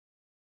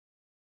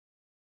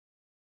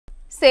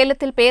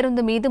சேலத்தில்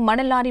பேருந்து மீது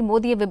மணல் லாரி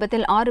மோதிய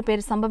விபத்தில் 6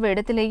 பேர் சம்பவ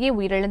இடத்திலேயே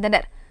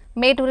உயிரிழந்தனர்.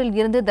 மேட்டூரில்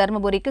இருந்து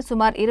தருமபுரிக்கு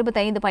சுமார்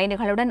 25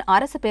 பயணிகளுடன்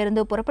அரசு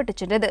பேருந்து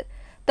புறப்பட்டுச் சென்றது.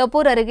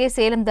 தொப்பூர் அருகே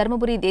சேலம்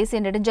தருமபுரி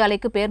தேசிய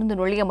நெடுஞ்சாலைக்கு பேருந்து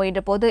நுழைய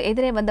முயன்றபோது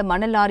எதிரே வந்த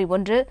மணல் லாரி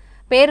ஒன்று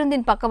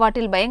பேருந்தின்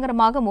பக்கவாட்டில்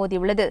பயங்கரமாக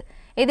மோதியுள்ளது.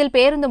 இதில்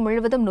பேருந்து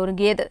முழுவதும்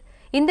நொறுங்கியது.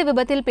 இந்த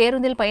விபத்தில்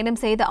பேருந்தில்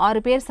பயணம் செய்த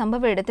 6 பேர்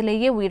சம்பவ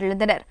இடத்திலேயே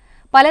உயிரிழந்தனர்.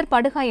 பலர்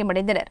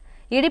படுகாயமடைந்தனர்.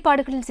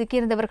 இடிபாடுகளில்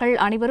சிக்கியிருந்தவர்கள்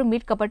அனைவரும்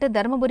மீட்கப்பட்டு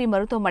தருமபுரி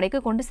மருத்துவமனைக்கு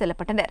கொண்டு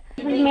செல்லப்பட்டனர்.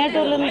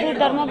 மேட்டூர்லேருந்து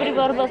தருமபுரி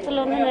போகிற பஸ்ஸில்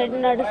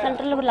நடு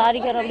சென்டரில்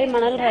லாரிக்கார அப்படியே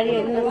மணல் லாரி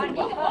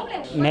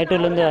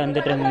மேட்டூர்லேருந்து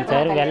வந்துட்டு இருந்தோங்க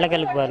சார்.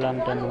 வெள்ளைக்கலுக்கு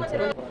வரலான்ட்டு இருந்தோங்க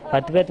சார்.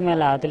 10 பேருக்கு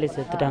மேலே ஆற்றுலேயே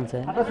செத்துட்டாங்க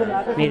சார்.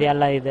 மீதி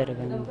எல்லாம் இதாக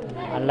இருக்காங்க.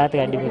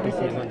 எல்லாத்துக்கும் அடிபட்டு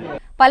சார்.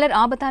 பலர்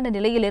ஆபத்தான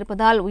நிலையில்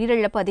இருப்பதால்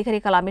உயிரிழப்பு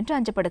அதிகரிக்கலாம் என்று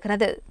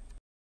அஞ்சப்படுகிறது.